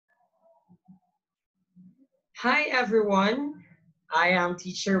Hi everyone, I am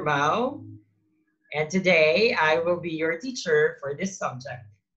Teacher Mao, and today I will be your teacher for this subject.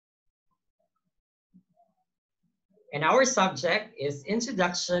 And our subject is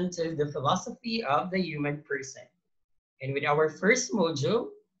Introduction to the Philosophy of the Human Person. And with our first module,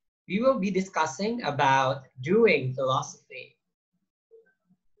 we will be discussing about doing philosophy.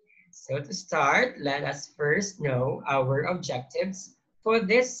 So to start, let us first know our objectives for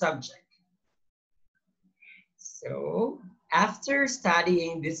this subject. So after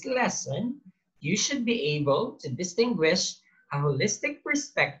studying this lesson, you should be able to distinguish a holistic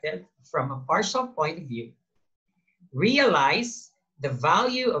perspective from a partial point of view. Realize the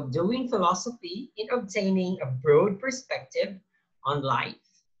value of doing philosophy in obtaining a broad perspective on life.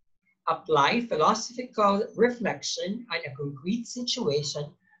 Apply philosophical reflection on a concrete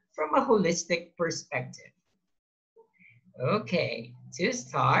situation from a holistic perspective. Okay, to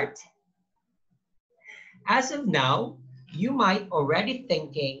start, as of now, you might already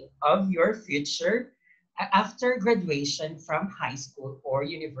thinking of your future after graduation from high school or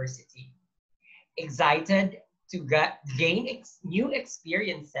university. Excited to gain new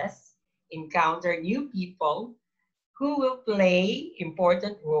experiences, encounter new people who will play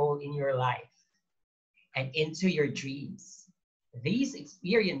important role in your life and into your dreams. These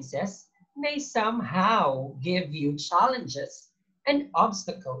experiences may somehow give you challenges and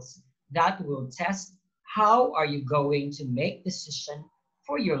obstacles that will test how are you going to make decision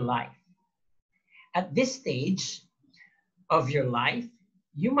for your life. At this stage of your life,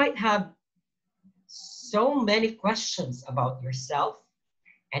 you might have so many questions about yourself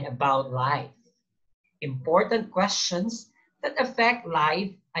and about life. Important questions that affect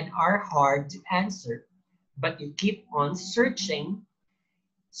life and are hard to answer, but you keep on searching,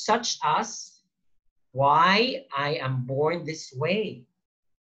 such as why I am born this way?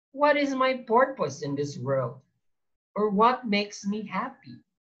 What is my purpose in this world? Or what makes me happy?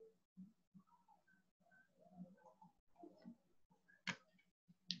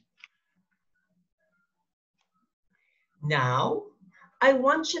 Now, I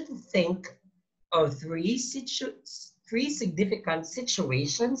want you to think of three significant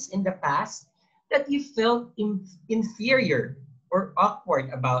situations in the past that you felt inferior or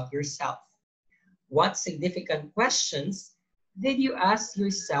awkward about yourself. What significant questions did you ask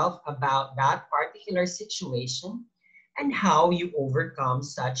yourself about that particular situation and how you overcome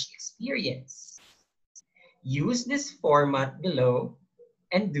such experience? Use this format below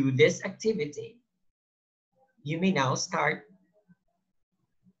and do this activity. You may now start.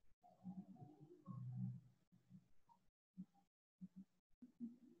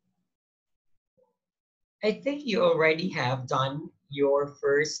 I think you already have done your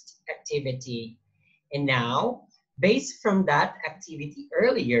first activity. And now, based from that activity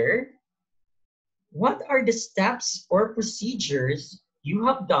earlier, what are the steps or procedures you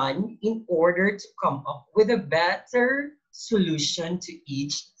have done in order to come up with a better solution to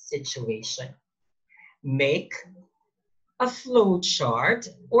each situation? Make a flow chart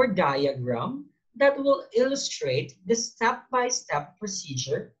or diagram that will illustrate the step-by-step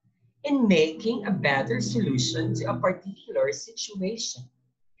procedure in making a better solution to a particular situation.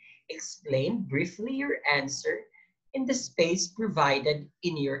 Explain briefly your answer in the space provided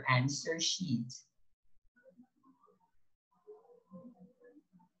in your answer sheet.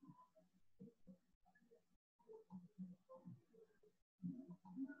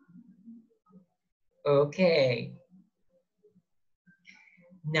 Okay.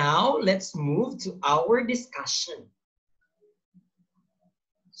 Now let's move to our discussion.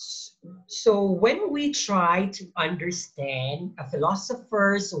 So when we try to understand a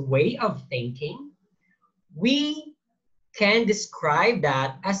philosopher's way of thinking, we can describe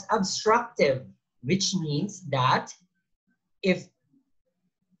that as abstractive, which means if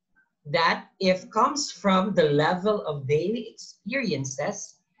if comes from the level of daily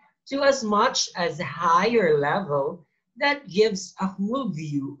experiences to as much as a higher level that gives a whole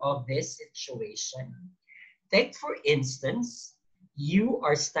view of this situation. Take for instance, you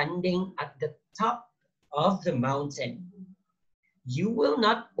are standing at the top of the mountain. You will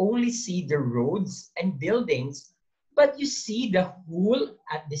not only see the roads and buildings, but you see the whole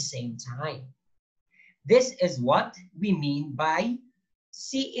at the same time. This is what we mean by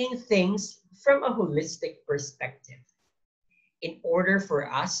seeing things from a holistic perspective. In order for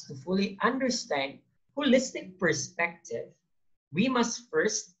us to fully understand holistic perspective, we must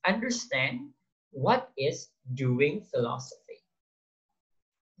first understand what is doing philosophy.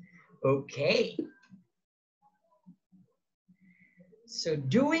 Okay. So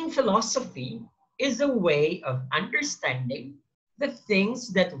doing philosophy is a way of understanding the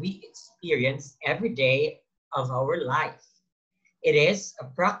things that we experience every day of our life. It is a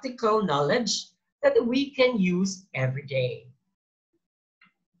practical knowledge that we can use every day.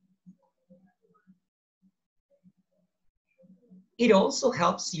 It also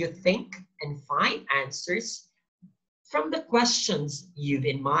helps you think and find answers from the questions you've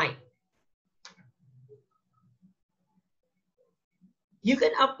in mind. You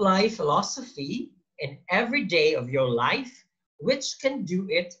can apply philosophy in every day of your life, which can do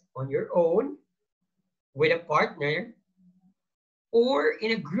it on your own, with a partner, or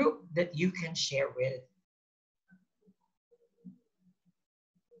in a group that you can share with.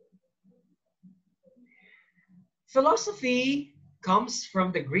 Philosophy comes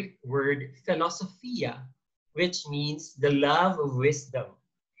from the Greek word philosophia, which means the love of wisdom.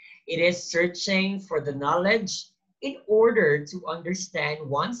 It is searching for the knowledge in order to understand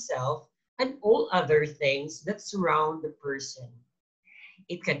oneself and all other things that surround the person.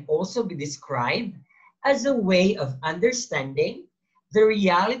 It can also be described as a way of understanding the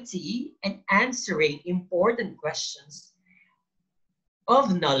reality and answering important questions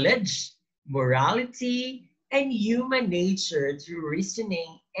of knowledge, morality, and human nature through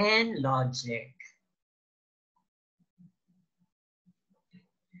reasoning and logic.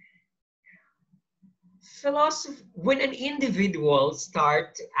 When an individual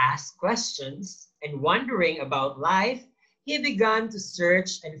starts to ask questions and wondering about life, he began to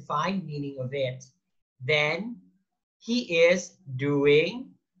search and find meaning of it. Then he is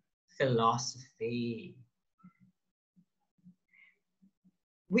doing philosophy.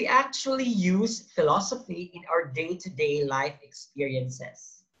 We actually use philosophy in our day-to-day life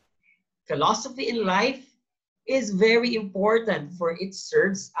experiences. Philosophy in life is very important, for it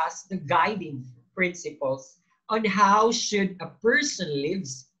serves as the guiding principles on how should a person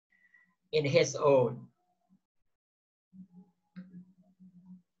lives in his own.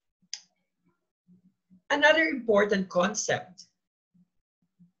 Another important concept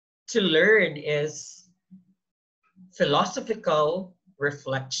to learn is philosophical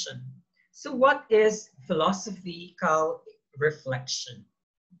reflection. So what is philosophical reflection?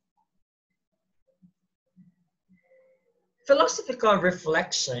 Philosophical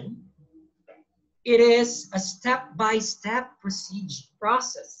reflection, it is a step-by-step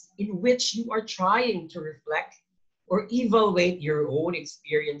process in which you are trying to reflect or evaluate your own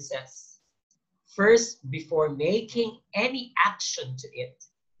experiences first before making any action to it.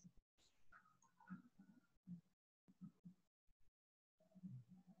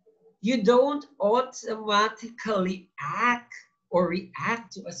 You don't automatically act or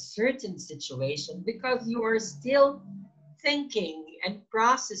react to a certain situation because you are still thinking and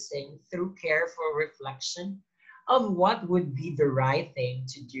processing through careful reflection of what would be the right thing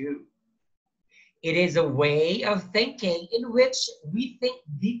to do. It is a way of thinking in which we think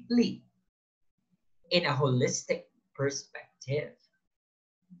deeply in a holistic perspective.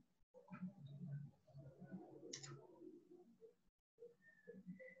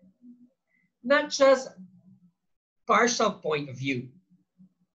 Not just partial point of view.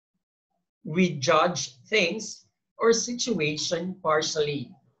 We judge things or situation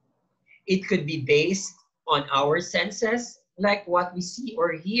partially. It could be based on our senses, like what we see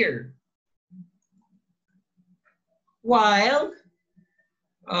or hear. While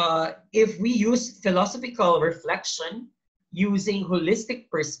if we use philosophical reflection using holistic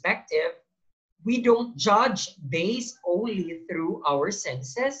perspective, we don't judge based only through our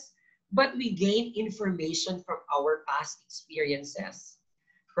senses, but we gain information from our past experiences,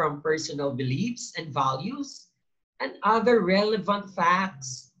 from personal beliefs and values, and other relevant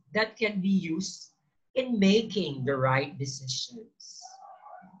facts that can be used in making the right decisions.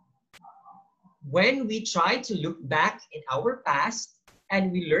 When we try to look back in our past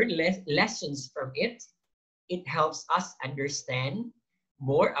and we learn lessons from it, it helps us understand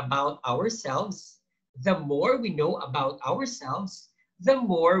more about ourselves. The more we know about ourselves, the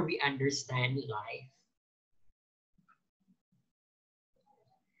more we understand life.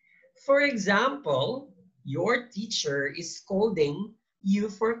 For example, your teacher is scolding you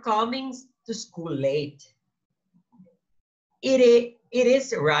for coming to school late. It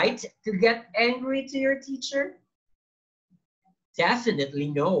is right to get angry to your teacher?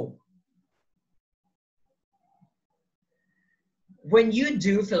 Definitely no. When you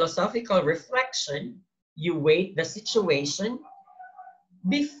do philosophical reflection, you weigh the situation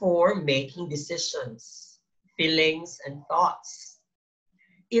before making decisions, feelings, and thoughts.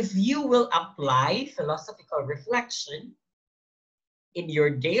 If you will apply philosophical reflection in your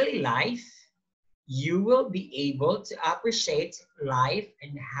daily life, you will be able to appreciate life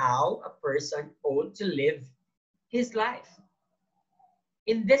and how a person ought to live his life.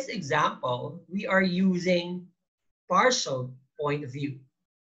 In this example, we are using partial point of view.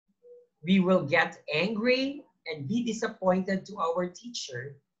 We will get angry and be disappointed to our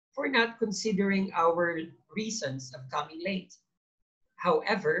teacher for not considering our reasons of coming late.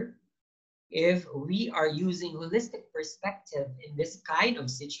 However, if we are using holistic perspective in this kind of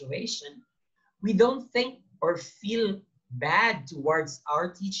situation, we don't think or feel bad towards our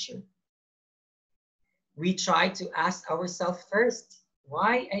teacher. We try to ask ourselves first,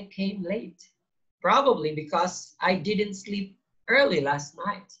 why I came late? Probably because I didn't sleep early last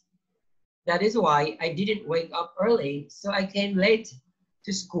night. That is why I didn't wake up early, so I came late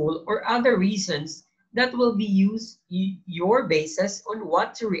to school, or other reasons that will be your basis on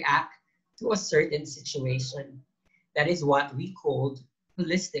what to react to a certain situation. That is what we called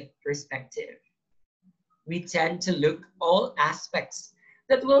holistic perspective. We tend to look all aspects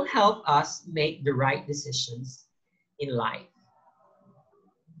that will help us make the right decisions in life.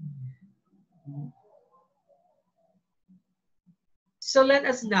 So let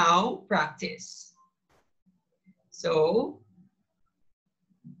us now practice. So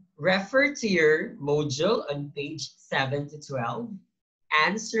refer to your module on page 7 to 12.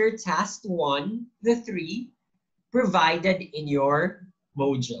 Answer task 1, the 3, provided in your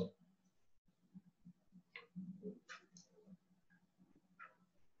module.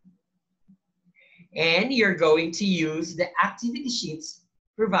 And you're going to use the activity sheets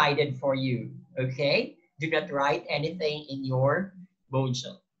provided for you, okay? Do not write anything in your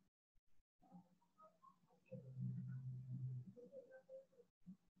module.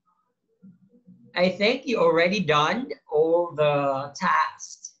 I think you already done all the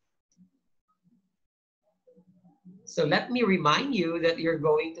tasks. So let me remind you that you're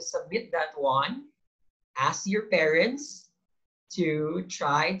going to submit that one. Ask your parents to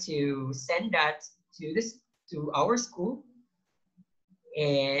try to send that to our school,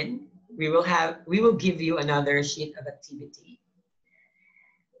 and we will give you another sheet of activity.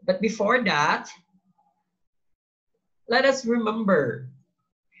 But before that, let us remember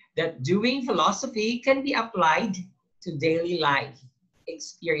that doing philosophy can be applied to daily life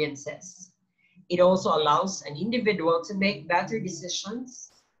experiences. It also allows an individual to make better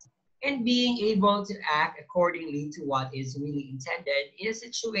decisions and being able to act accordingly to what is really intended in a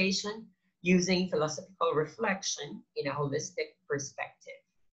situation using philosophical reflection in a holistic perspective.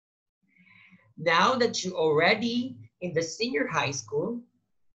 Now that you're already in the senior high school,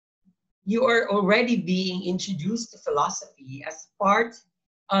 you are already being introduced to philosophy as part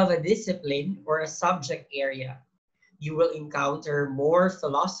of a discipline or a subject area. You will encounter more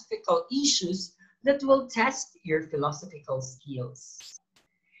philosophical issues that will test your philosophical skills.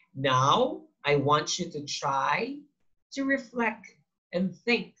 Now, I want you to try to reflect and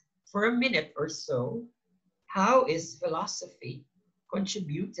think for a minute or so, how is philosophy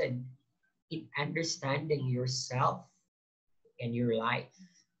contributed in understanding yourself and your life?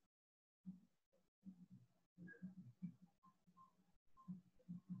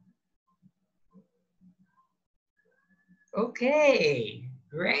 Okay,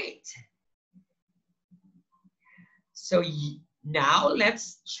 great. So now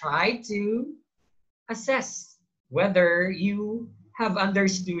let's try to assess whether you have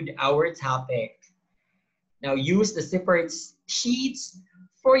understood our topic. Now use the separate sheets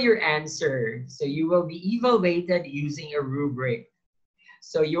for your answer. So you will be evaluated using a rubric.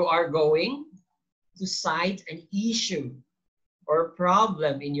 So you are going to cite an issue or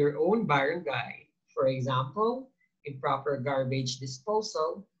problem in your own barangay. For example, improper garbage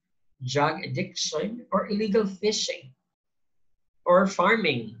disposal, drug addiction, or illegal fishing, or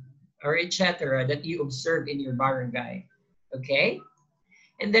farming, or etc. that you observe in your barangay. Okay?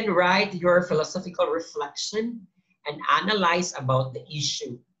 And then write your philosophical reflection and analyze about the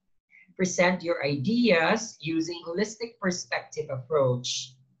issue. Present your ideas using holistic perspective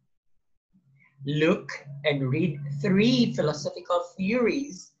approach. Look and read 3 philosophical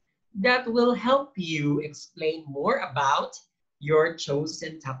theories that will help you explain more about your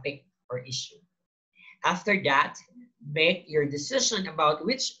chosen topic or issue. After that, make your decision about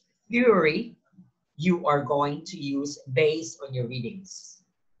which theory you are going to use based on your readings.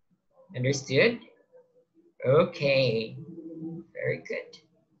 Understood? Okay, very good.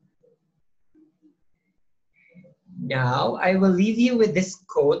 Now, I will leave you with this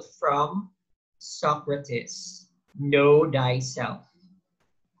quote from Socrates, "Know thyself."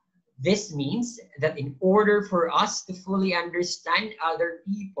 This means that in order for us to fully understand other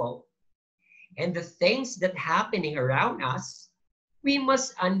people and the things that are happening around us, we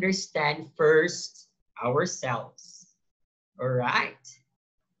must understand first ourselves. All right?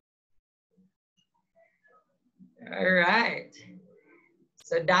 All right.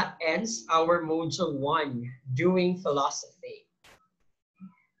 So that ends our module 1, doing philosophy.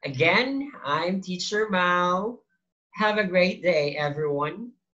 Again, I'm Teacher Mao. Have a great day,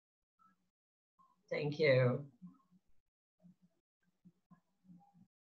 everyone. Thank you.